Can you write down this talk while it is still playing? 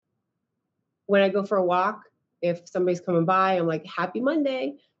when I go for a walk, if somebody's coming by, I'm like, happy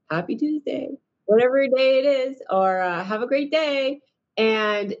Monday, happy Tuesday, whatever day it is, or have a great day,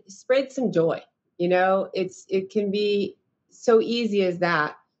 and spread some joy. It can be so easy as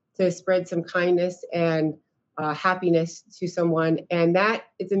that to spread some kindness and happiness to someone. And that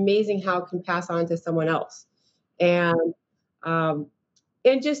it's amazing how it can pass on to someone else. And, um,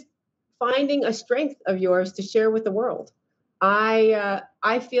 and just finding a strength of yours to share with the world. I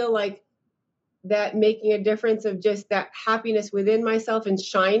feel like that making a difference of just that happiness within myself and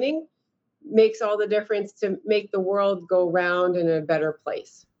shining makes all the difference to make the world go round in a better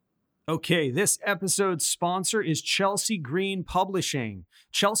place. Okay, this episode's sponsor is Chelsea Green Publishing.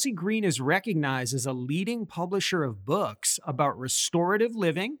 Chelsea Green is recognized as a leading publisher of books about restorative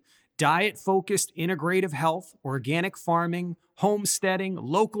living, diet-focused integrative health, organic farming, homesteading,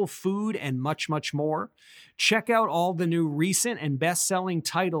 local food, and much, much more. Check out all the new recent and best-selling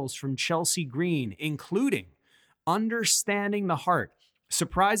titles from Chelsea Green, including Understanding the Heart,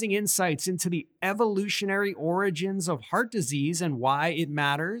 surprising insights into the evolutionary origins of heart disease and why it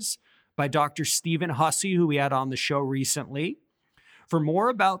matters, by Dr. Stephen Hussey, who we had on the show recently. For more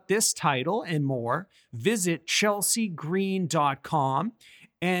about this title and more, visit chelseagreen.com.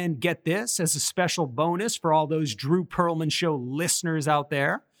 And get this as a special bonus for all those Drew Perlman Show listeners out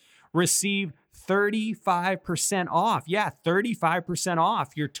there. Receive 35% off. Yeah, 35%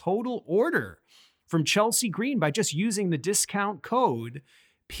 off your total order from Chelsea Green by just using the discount code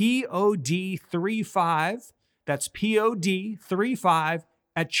POD35. That's POD35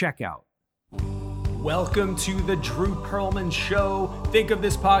 at checkout. Welcome to the Drew Perlman Show. Think of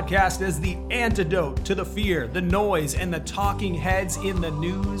this podcast as the antidote to the fear, the noise, and the talking heads in the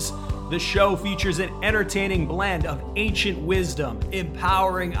news. The show features an entertaining blend of ancient wisdom,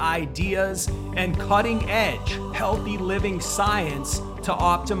 empowering ideas, and cutting-edge, healthy living science to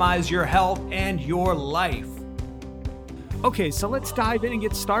optimize your health and your life. Okay, so let's dive in and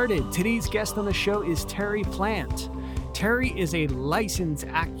get started. Today's guest on the show is Terry Plante. Terry is a licensed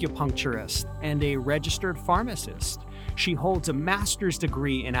acupuncturist and a registered pharmacist. She holds a master's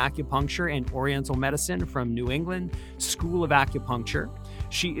degree in acupuncture and oriental medicine from New England School of Acupuncture.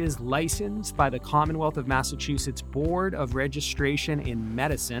 She is licensed by the Commonwealth of Massachusetts Board of Registration in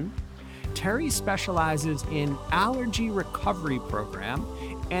Medicine. Terry specializes in allergy recovery program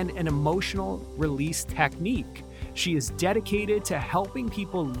and an emotional release technique. She is dedicated to helping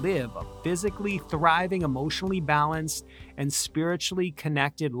people live a physically thriving, emotionally balanced, and spiritually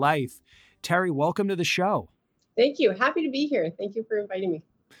connected life. Terry, welcome to the show. Thank you. Happy to be here. Thank you for inviting me.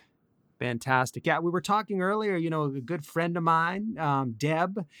 Fantastic. Yeah, we were talking earlier, a good friend of mine,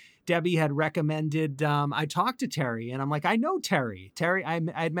 Debbie had recommended I talked to Terry, and I'm like, I know Terry. I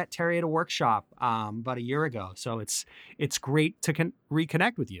had met Terry at a workshop about a year ago. So it's great to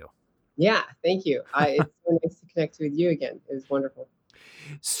reconnect with you. Yeah, thank you. It's so nice to connect with you again. It was wonderful.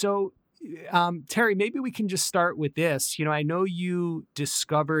 So, Terry, maybe we can just start with this. I know you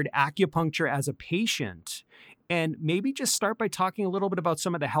discovered acupuncture as a patient, and maybe just start by talking a little bit about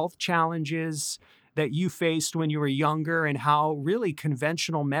some of the health challenges that you faced when you were younger and how really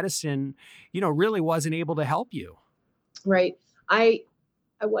conventional medicine, really wasn't able to help you. Right. I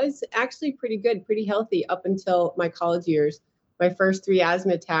was actually pretty good, pretty healthy up until my college years. My first 3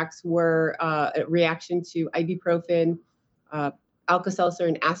 asthma attacks were a reaction to ibuprofen, Alka-Seltzer,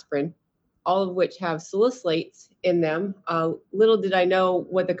 and aspirin, all of which have salicylates in them. Little did I know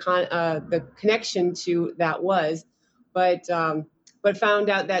what the connection to that was, but found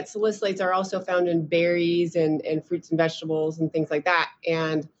out that salicylates are also found in berries and fruits and vegetables and things like that.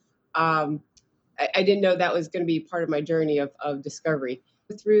 And I didn't know that was going to be part of my journey of discovery.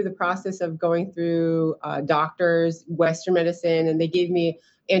 Through the process of going through doctors, Western medicine, and they gave me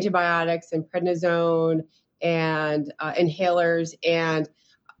antibiotics and prednisone and inhalers, and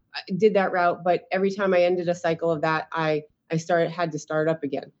I did that route. But every time I ended a cycle of that, I had to start up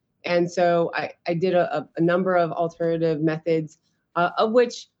again. And so I did a number of alternative methods, of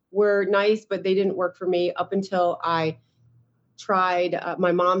which were nice, but they didn't work for me up until I tried.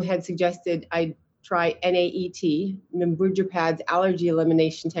 My mom had suggested I try NAET, Nimbujipad's allergy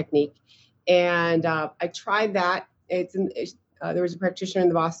elimination technique. And I tried that. There was a practitioner in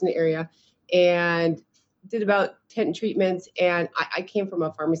the Boston area and did about 10 treatments. And I came from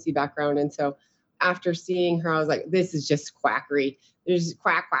a pharmacy background. And so after seeing her, I was like, this is just quackery. There's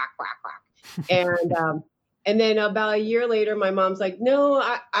quack, quack, quack, quack. And then about a year later, my mom's like, no,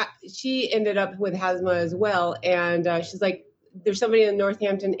 she ended up with asthma as well. And she's like, there's somebody in the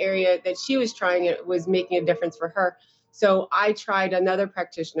Northampton area that she was trying it, was making a difference for her. So I tried another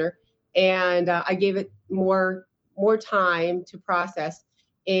practitioner, and I gave it more time to process.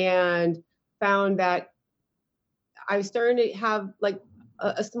 And found that I was starting to have like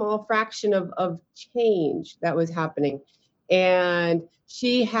a small fraction of change that was happening. And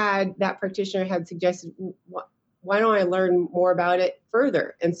that practitioner had suggested, why don't I learn more about it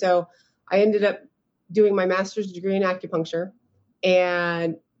further? And so I ended up doing my master's degree in acupuncture,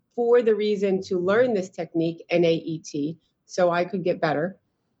 and for the reason to learn this technique, NAET, so I could get better.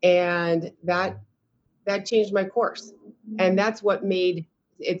 And that changed my course. And that's what made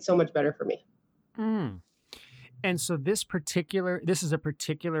it so much better for me. Mm. And so this is a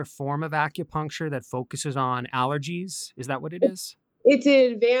particular form of acupuncture that focuses on allergies. Is that what it is? It's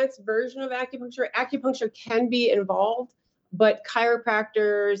an advanced version of acupuncture. Acupuncture can be involved, but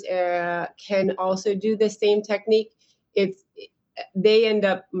chiropractors can also do the same technique. They end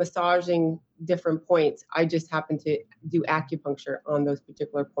up massaging different points. I just happen to do acupuncture on those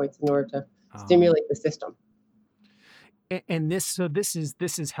particular points in order to stimulate the system. And this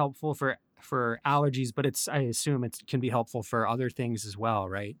is helpful for allergies, but I assume it can be helpful for other things as well,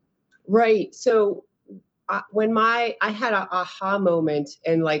 right? Right. So when I had an aha moment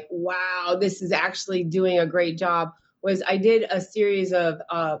and like, wow, this is actually doing a great job, was I did a series of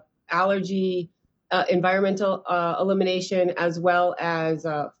allergy, environmental elimination, as well as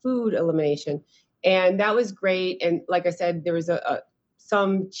food elimination. And that was great. And like I said, there was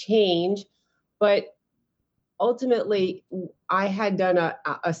some change, but ultimately I had done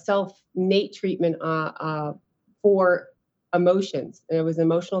a self-NATE treatment for emotions. And it was an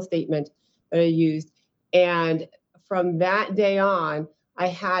emotional statement that I used. And from that day on, I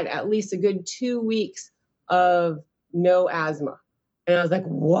had at least a good 2 weeks of no asthma. And I was like,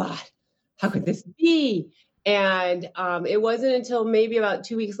 what? How could this be? And it wasn't until maybe about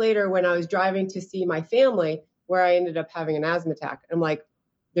 2 weeks later when I was driving to see my family where I ended up having an asthma attack. I'm like,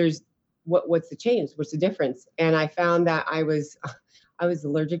 what's the change? What's the difference? And I found that I was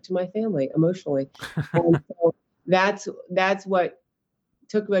allergic to my family emotionally. And so that's what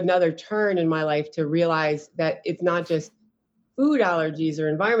took another turn in my life to realize that it's not just food allergies or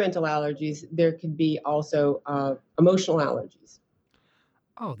environmental allergies. There could be also emotional allergies.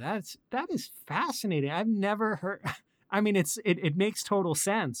 Oh, that is fascinating. I've never heard. I mean, it makes total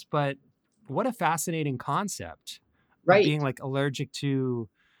sense, but what a fascinating concept of Right. being like allergic to.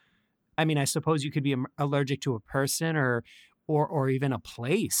 I mean, I suppose you could be allergic to a person or even a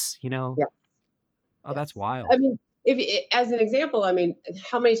place. Yeah. Oh, that's Yes. wild. I mean, as an example, I mean,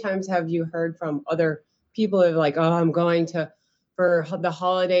 how many times have you heard from other people who are like, oh, I'm going for the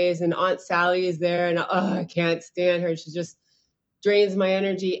holidays and Aunt Sally is there and oh, I can't stand her. She just drains my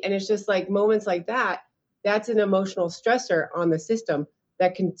energy. And it's just like moments like that. That's an emotional stressor on the system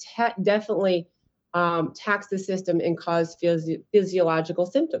that can definitely tax the system and cause physiological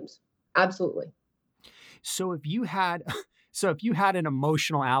symptoms. Absolutely. So if you had an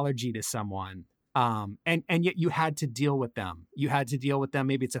emotional allergy to someone, and yet you had to deal with them,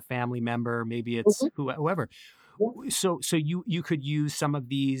 maybe it's a family member, maybe it's Mm-hmm. whoever. Yeah. So you could use some of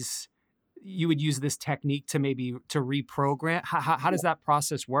these, you would use this technique to maybe to reprogram. How does that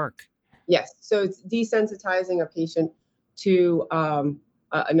process work? Yes. So it's desensitizing a patient to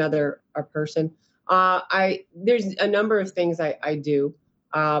another person. There's a number of things I do,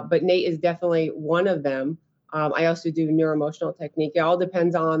 but NATE is definitely one of them. I also do neuroemotional technique. It all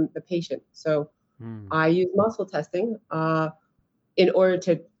depends on the patient. So I use muscle testing in order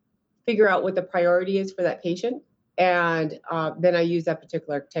to figure out what the priority is for that patient. And then I use that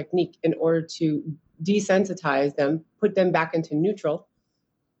particular technique in order to desensitize them, put them back into neutral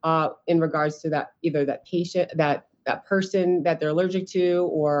in regards to that, either that patient, that person that they're allergic to,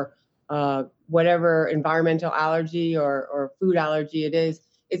 or whatever environmental allergy or food allergy it is.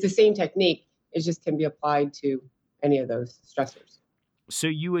 It's the same technique. It just can be applied to any of those stressors. So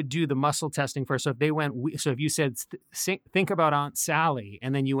you would do the muscle testing first. So if they went, so if you said, think about Aunt Sally,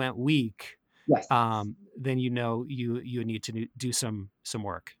 and then you went weak, Yes. Then you need to do some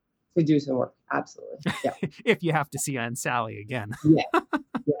work. To do some work. Absolutely. Yeah. If you have to see Aunt Sally again. Yeah.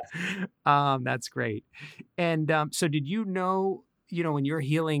 Yes. That's great. And so did you know, in your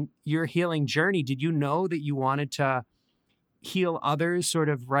healing journey, did you know that you wanted to heal others sort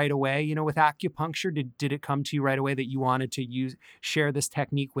of right away, with acupuncture? Did it come to you right away that you wanted to share this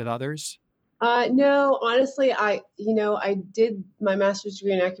technique with others? No, honestly, I did my master's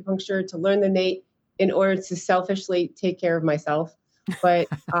degree in acupuncture to learn the NATE in order to selfishly take care of myself. But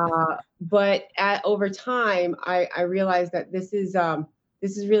over time, I realized that this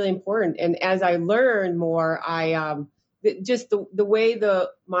is really important. And as I learned more, just the way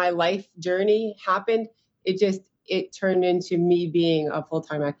my life journey happened, it turned into me being a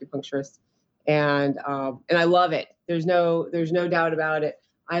full-time acupuncturist, and I love it. There's no doubt about it.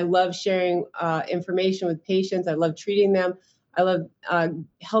 I love sharing information with patients. I love treating them. I love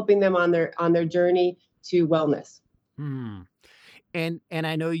helping them on their journey to wellness. Hmm. And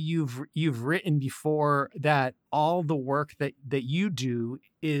I know you've written before that all the work that you do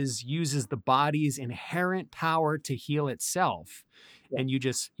is uses the body's inherent power to heal itself. Yeah. And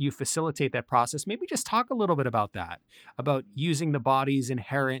you facilitate that process. Maybe just talk a little bit about that, about using the body's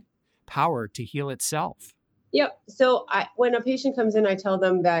inherent power to heal itself. Yep. So when a patient comes in, I tell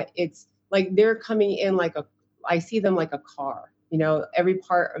them that it's like they're coming in I see them like a car. Every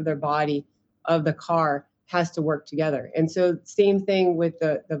part of their body of the car has to work together. And so same thing with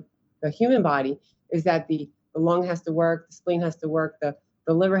the human body is that the lung has to work, the spleen has to work, the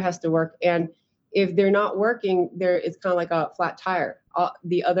liver has to work. And if they're not working, it's kind of like a flat tire.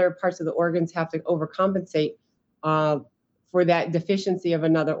 The other parts of the organs have to overcompensate uh, for that deficiency of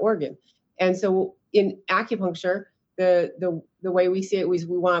another organ. And so in acupuncture, the way we see it is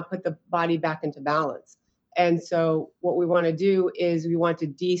we want to put the body back into balance. And so what we want to do is we want to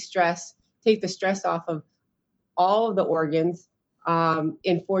de-stress, take the stress off of all of the organs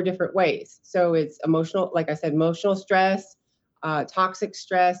in 4 different ways. So it's emotional, like I said, emotional stress, toxic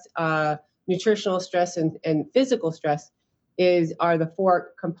stress, nutritional stress, and physical stress are the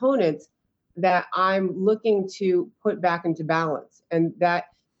 4 components that I'm looking to put back into balance. And that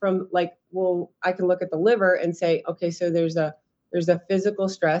from I can look at the liver and say, okay, so there's a physical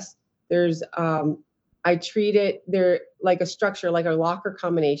stress. There's I treat it there like a structure, like a locker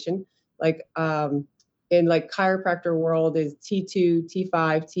combination, like in like chiropractor world is T2, T5,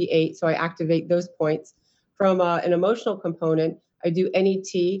 T8. So I activate those points. From an emotional component, I do NET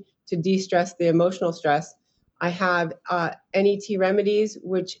to de-stress the emotional stress. I have NET remedies,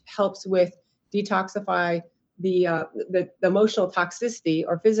 which helps with detoxify the emotional toxicity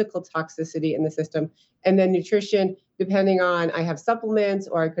or physical toxicity in the system. And then nutrition, depending on, I have supplements,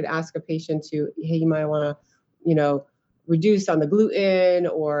 or I could ask a patient to, hey, you might want to, reduce on the gluten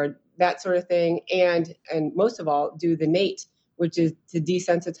or that sort of thing. And most of all, do the NAT, which is to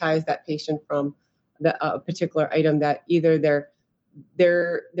desensitize that patient from the particular item that either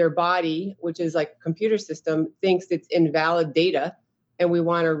their body, which is like a computer system, thinks it's invalid data, and we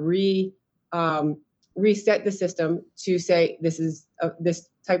want to reset the system to say this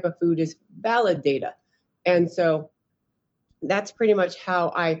type of food is valid data. And so that's pretty much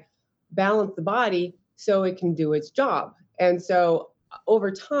how I balance the body so it can do its job. And so over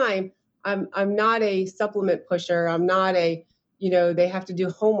time, I'm not a supplement pusher. I'm not they have to do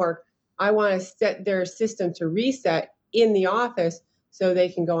homework. I want to set their system to reset in the office so they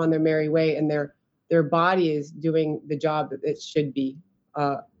can go on their merry way, and their body is doing the job that it should be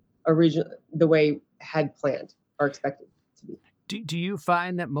originally the way had planned or expected to be. Do you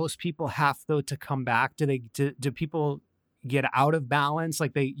find that most people have though to come back? Do people get out of balance?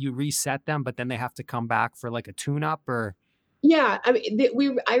 Like you reset them, but then they have to come back for like a tune up or? Yeah, I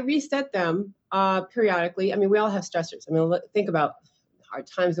mean, I reset them periodically. I mean, we all have stressors. I mean, think about our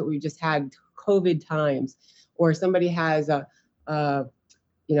times that we just had, COVID times, or somebody has a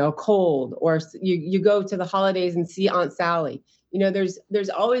cold, or you go to the holidays and see Aunt Sally. There's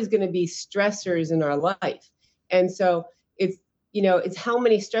always going to be stressors in our life, and so it's how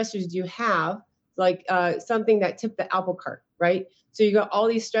many stressors do you have? Like something that tipped the apple cart, right? So you got all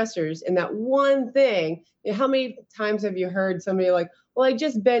these stressors, and that one thing. How many times have you heard somebody like, well, I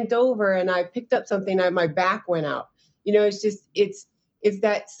just bent over and I picked up something and my back went out? It's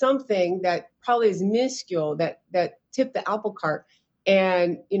that something that probably is minuscule that tipped the apple cart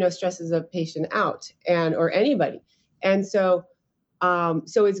and, stresses a patient out or anybody. And so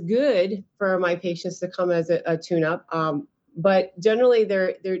it's good for my patients to come as a tune-up. But generally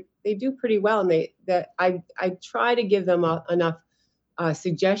they do pretty well. And I try to give them enough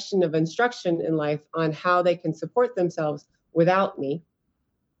suggestion of instruction in life on how they can support themselves without me.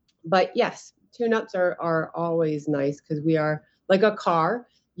 But yes, tune-ups are always nice because we are like a car.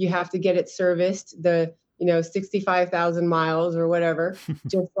 You have to get it serviced 65,000 miles or whatever.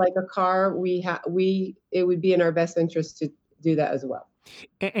 Just like a car, it would be in our best interest to do that as well.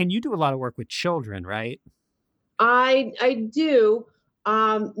 And you do a lot of work with children, right? I do.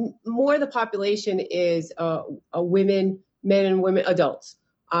 More of the population is women, men and women, adults.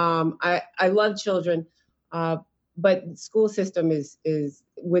 I love children, but the school system is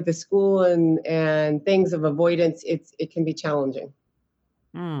with the school and things of avoidance. It can be challenging.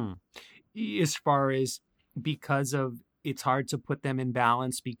 As far as because of it's hard to put them in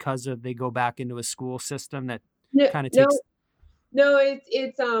balance because of they go back into a school system that kind of takes. No,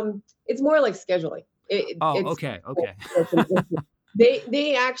 it's more like scheduling. Okay.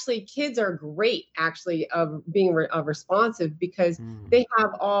 They actually, kids are great actually of being responsive, because they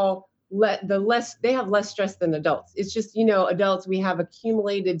have they have less stress than adults. It's just, adults, we have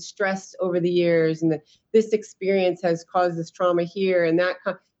accumulated stress over the years, and this experience has caused this trauma here and that,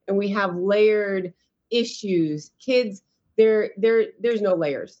 and we have layered issues. Kids, there's no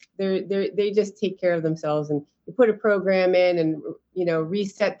layers. They just take care of themselves, and you put a program in and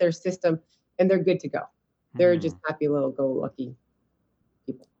reset their system, and they're good to go. They're just happy little go lucky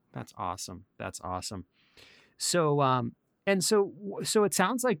people. That's awesome. That's awesome. So, so it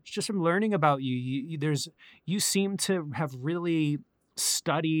sounds like, just from learning about you seem to have really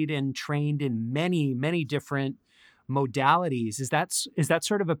studied and trained in many, many different modalities. Is that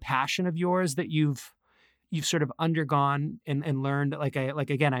sort of a passion of yours that you've sort of undergone and learned?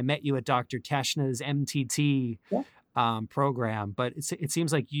 Again, I met you at Dr. Teshna's MTT program, but it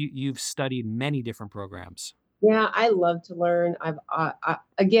seems like you've studied many different programs. Yeah, I love to learn. I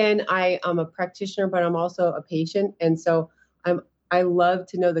am a practitioner, but I'm also a patient, and so I love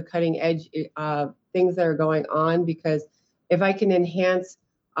to know the cutting edge things that are going on, because if I can enhance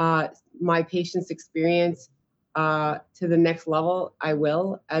my patient's experience to the next level, I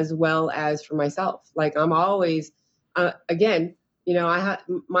will, as well as for myself. Like, I'm always, again,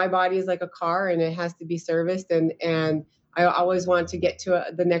 my body is like a car, and it has to be serviced, and I always want to get to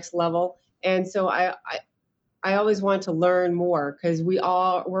the next level, and so I always want to learn more, because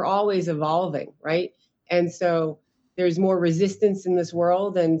we're always evolving, right? And so there's more resistance in this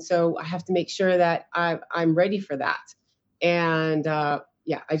world, and so I have to make sure that I'm ready for that. And I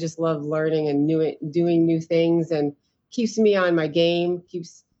just love learning and doing new things, and keeps me on my game,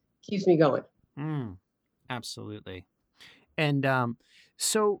 keeps me going. Absolutely. And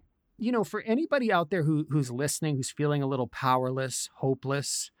so, for anybody out there who's listening, who's feeling a little powerless,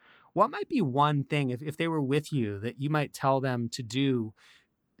 hopeless, what might be one thing, if they were with you, that you might tell them to do,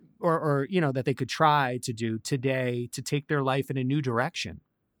 or that they could try to do today to take their life in a new direction?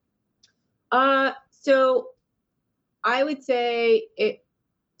 So I would say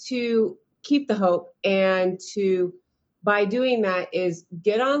to keep the hope, and by doing that is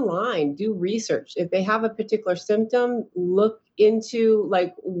get online, do research. If they have a particular symptom, look into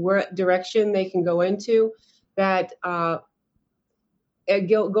what direction they can go into. That go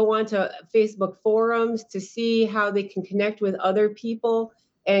onto Facebook forums to see how they can connect with other people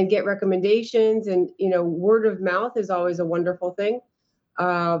and get recommendations. And word of mouth is always a wonderful thing.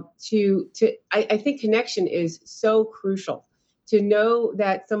 I think connection is so crucial, to know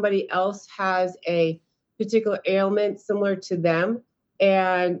that somebody else has a particular ailment similar to them,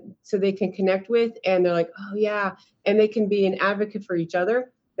 and so they can connect with, and they're like, oh yeah, and they can be an advocate for each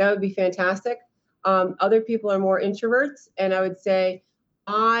other. That would be fantastic. Other people are more introverts, and I would say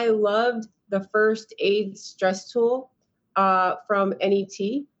I loved the first aid stress tool from NET.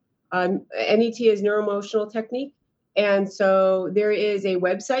 NET is neuroemotional technique. And so there is a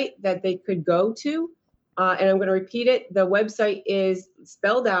website that they could go to, and I'm going to repeat it. The website is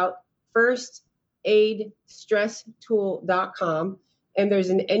spelled out, firstaidstresstool.com. And there's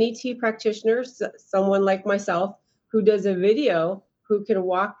an NET practitioner, someone like myself, who does a video, who can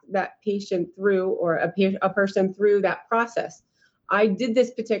walk that patient through, or a person through that process. I did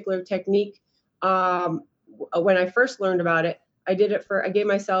this particular technique when I first learned about it. I gave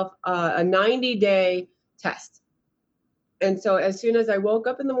myself a 90-day test. And so as soon as I woke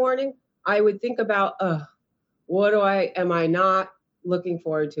up in the morning, I would think about, what am I not looking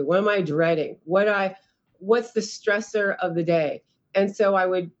forward to? What am I dreading? What's the stressor of the day? And so I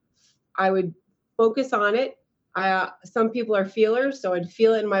would focus on it. Some people are feelers, so I'd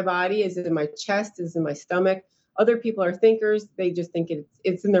feel it in my body. Is it in my chest? Is it in my stomach? Other people are thinkers. They just think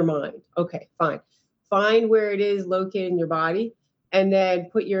it's in their mind. Okay, fine. Find where it is located in your body, and then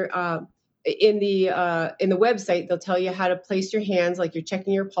put your in the website, they'll tell you how to place your hands, like you're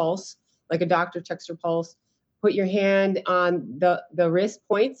checking your pulse, like a doctor checks your pulse. Put your hand on the wrist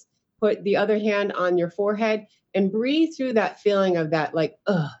points, put the other hand on your forehead, and breathe through that feeling of that,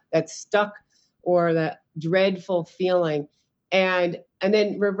 that stuck or that dreadful feeling. And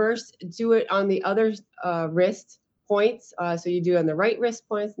then reverse, do it on the other wrist points. So you do on the right wrist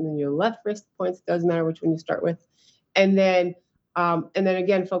points, and then your left wrist points. Doesn't matter which one you start with. And then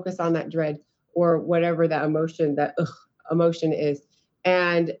again, focus on that dread, or whatever that emotion is.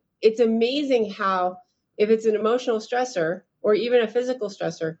 And it's amazing how, if it's an emotional stressor or even a physical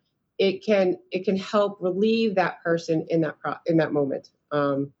stressor, it can help relieve that person in that moment,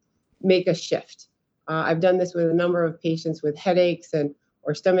 make a shift. I've done this with a number of patients with headaches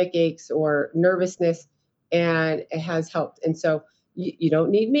or stomach aches or nervousness, and it has helped. And so you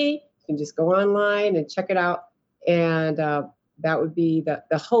don't need me. You can just go online and check it out, and that would be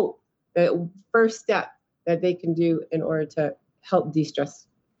the hope, the first step that they can do in order to help de-stress.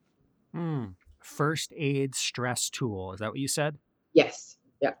 First aid stress tool. Is that what you said? Yes.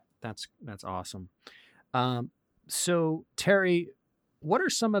 Yeah. That's awesome. So Terry, what are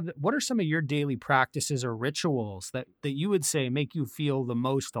some of your daily practices or rituals that you would say make you feel the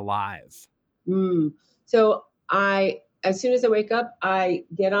most alive? So as soon as I wake up, I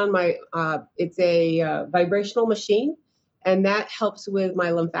get on my, it's a vibrational machine, and that helps with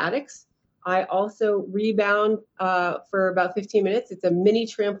my lymphatics. I also rebound for about 15 minutes. It's a mini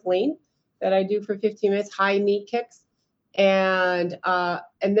trampoline that I do for 15 minutes, high knee kicks. And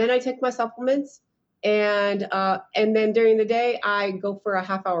then I take my supplements. And then during the day, I go for a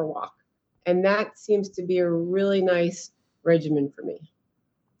half-hour walk. And that seems to be a really nice regimen for me.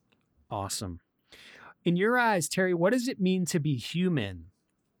 Awesome. In your eyes, Terry, what does it mean to be human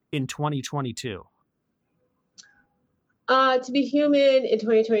in 2022? To be human in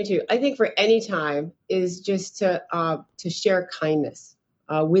 2022, I think for any time is just to share kindness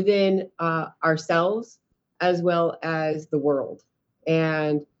within ourselves as well as the world,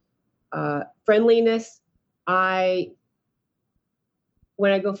 and friendliness. When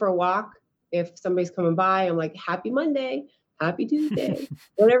I go for a walk, if somebody's coming by, I'm like, "Happy Monday, Happy Tuesday,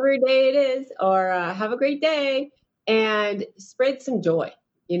 whatever day it is," or "Have a great day," and spread some joy.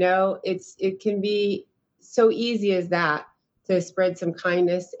 It can be so easy as that, to spread some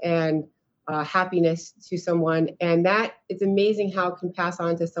kindness and happiness to someone, and that it's amazing how it can pass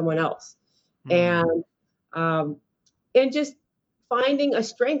on to someone else. And just finding a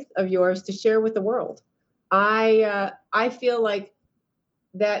strength of yours to share with the world. I feel like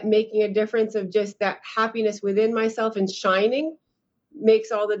that making a difference of just that happiness within myself and shining makes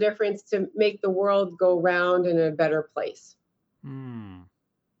all the difference to make the world go round in a better place.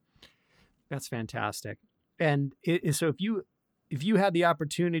 That's fantastic. And so if you had the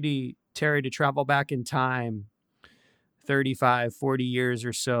opportunity, Terry, to travel back in time 35, 40 years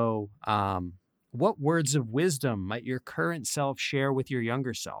or so, what words of wisdom might your current self share with your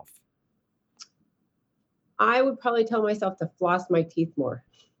younger self? I would probably tell myself to floss my teeth more.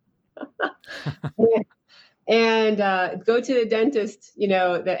 And go to the dentist,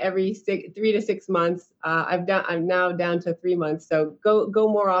 that every 3 to 6 months. I'm now down to 3 months, so go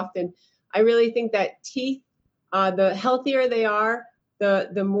more often. I really think that teeth, the healthier they are,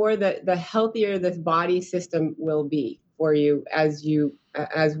 the more the healthier this body system will be for you as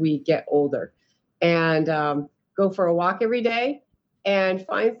we get older. And go for a walk every day, and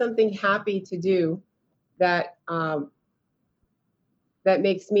find something happy to do that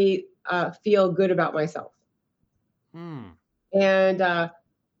makes me feel good about myself. And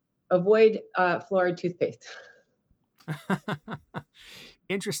avoid fluoride toothpaste.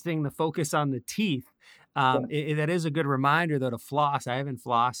 Interesting, the focus on the teeth. Yeah. That is a good reminder, though, to floss. I haven't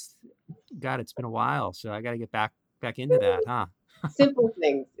flossed. God, it's been a while, so I got to get back into that, huh? Simple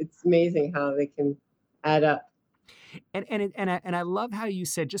things. It's amazing how they can add up. And I love how you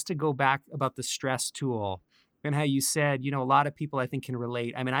said, just to go back about the stress tool, and how you said, a lot of people I think can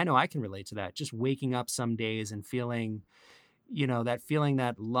relate. I mean, I know I can relate to that. Just waking up some days and feeling,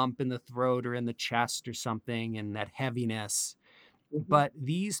 that lump in the throat or in the chest or something, and that heaviness. Mm-hmm. But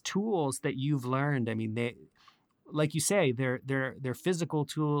these tools that you've learned, I mean, they, like you say, they're physical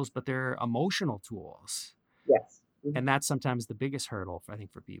tools, but they're emotional tools. Yes. Mm-hmm. And that's sometimes the biggest hurdle, I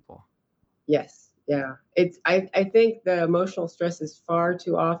think, for people. Yes. Yeah. I think the emotional stress is far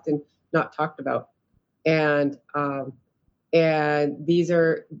too often not talked about. And these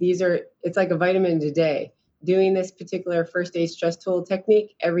are, it's like a vitamin a day. Doing this particular first aid stress tool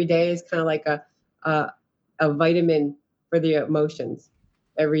technique every day is kind of like a vitamin for the emotions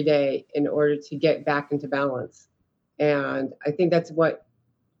every day in order to get back into balance. And I think that's what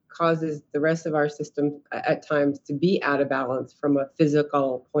causes the rest of our system at times to be out of balance from a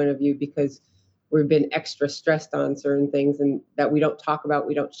physical point of view, because we've been extra stressed on certain things and that we don't talk about,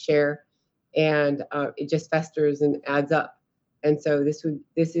 we don't share, and it just festers and adds up. And so this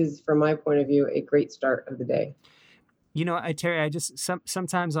is, from my point of view, a great start of the day. Terry, I just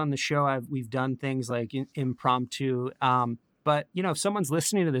sometimes on the show we've done things like impromptu. But if someone's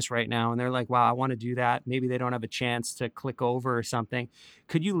listening to this right now and they're like, "Wow, I want to do that," maybe they don't have a chance to click over or something.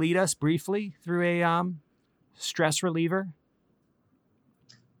 Could you lead us briefly through a stress reliever?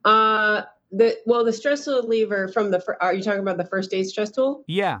 The stress reliever from are you talking about the first aid stress tool?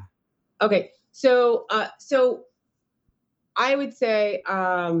 Yeah. Okay. So I would say,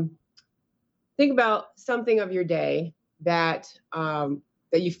 think about something of your day that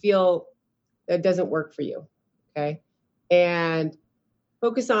you feel that doesn't work for you. Okay. And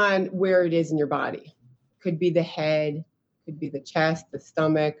focus on where it is in your body. Could be the head, could be the chest, the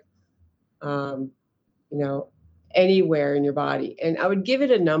stomach, anywhere in your body. And I would give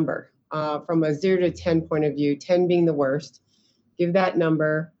it a number from a 0 to 10 point of view, 10 being the worst. Give that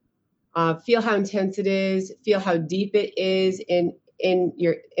number. Feel how intense it is. Feel how deep it is in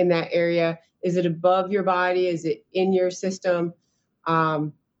that area. Is it above your body? Is it in your system?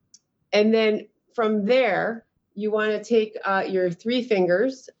 And then from there, you want to take your 3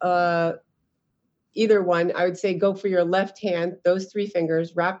 fingers, either one. I would say go for your left hand, those 3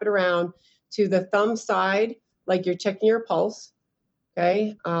 fingers, wrap it around to the thumb side, like you're checking your pulse.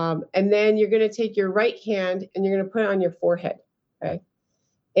 Okay. And then you're going to take your right hand and you're going to put it on your forehead. Okay.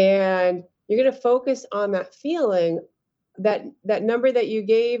 And you're going to focus on that feeling, that number that you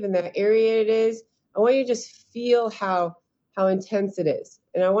gave and that area it is. I want you to just feel how intense it is.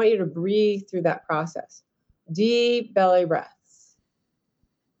 And I want you to breathe through that process. Deep belly breaths.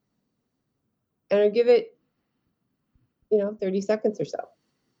 And I'll give it, 30 seconds or so.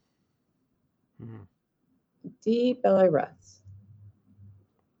 Mm-hmm. Deep belly breaths.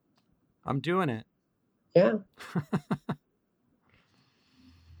 I'm doing it. Yeah.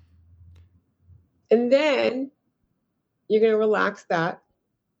 And then you're going to relax that.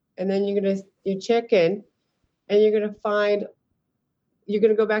 And then you check in and you're going to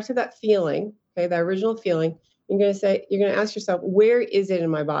go back to that feeling, okay, that original feeling. You're going to ask yourself, where is it in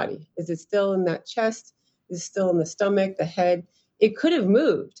my body? Is it still in that chest? Is it still in the stomach, the head? It could have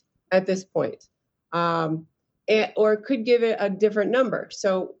moved at this point. Or it could give it a different number.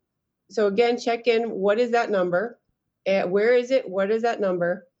 So again, check in. What is that number? And where is it? What is that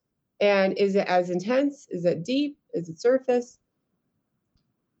number? And is it as intense? Is it deep? Is it surface?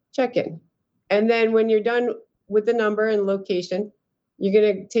 Check in. And then when you're done with the number and location, you're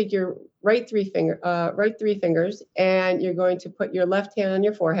going to take your right three fingers, and you're going to put your left hand on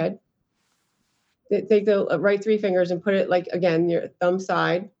your forehead. Take the right 3 fingers and put it like, again, your thumb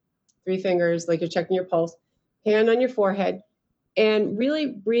side, 3 fingers, like you're checking your pulse, hand on your forehead, and really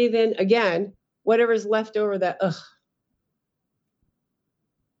breathe in again, whatever's left over that,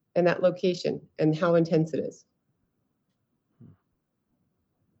 and that location and how intense it is.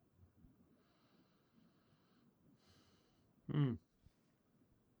 Mm.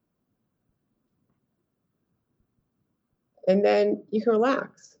 And then you can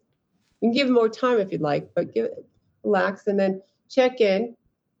relax. You can give more time if you'd like, but relax and then check in.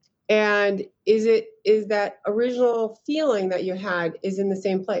 And is that original feeling that you had is in the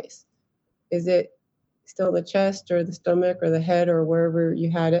same place? Is it still in the chest or the stomach or the head or wherever you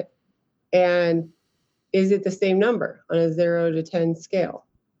had it? And is it the same number on a 0 to 10 scale?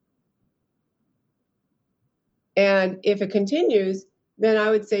 And if it continues, then I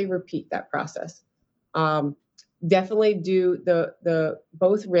would say repeat that process. Definitely do the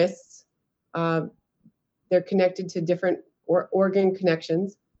both wrists. They're connected to different organ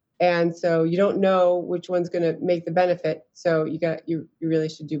connections. And so you don't know which one's going to make the benefit. So you really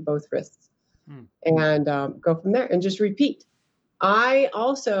should do both wrists and go from there and just repeat. I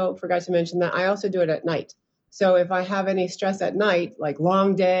also forgot to mention that I also do it at night. So if I have any stress at night, like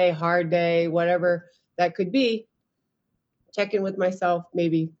long day, hard day, whatever that could be, check in with myself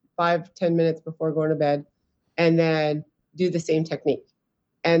maybe 5-10 minutes before going to bed and then do the same technique.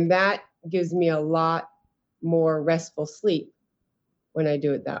 And that gives me a lot more restful sleep when I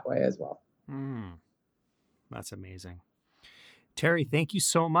do it that way as well. That's amazing. Terry, thank you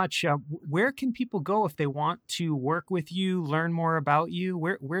so much. Where can people go if they want to work with you, learn more about you?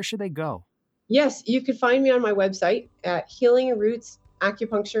 Where should they go? Yes, you could find me on my website at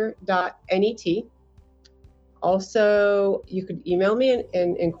healingrootsacupuncture.net. Also, you could email me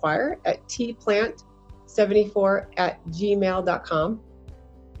and inquire at tplant74@gmail.com.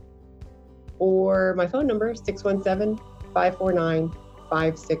 Or my phone number,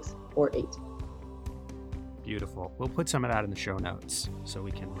 617-549-5648. Beautiful. We'll put some of that in the show notes so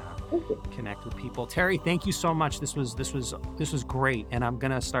we can connect with people. Terry, thank you so much. This was great, and I'm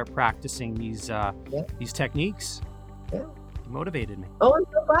gonna start practicing these techniques. Yeah. You motivated me. Oh, I'm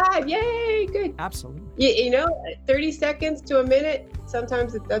so glad! Yay! Good. Absolutely. 30 seconds to a minute.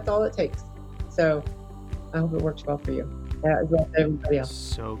 Sometimes that's all it takes. So I hope it works well for you, as well as everybody else.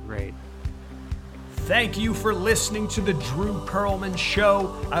 So great. Thank you for listening to the Drew Perlman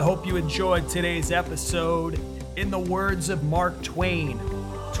Show. I hope you enjoyed today's episode. In the words of Mark Twain,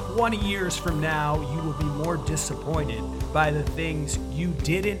 20 years from now, you will be more disappointed by the things you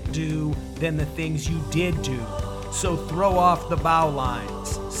didn't do than the things you did do. So throw off the bow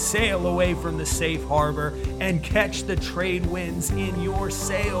lines, sail away from the safe harbor, and catch the trade winds in your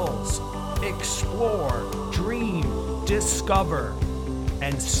sails. Explore, dream, discover,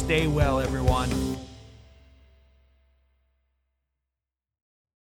 and stay well, everyone.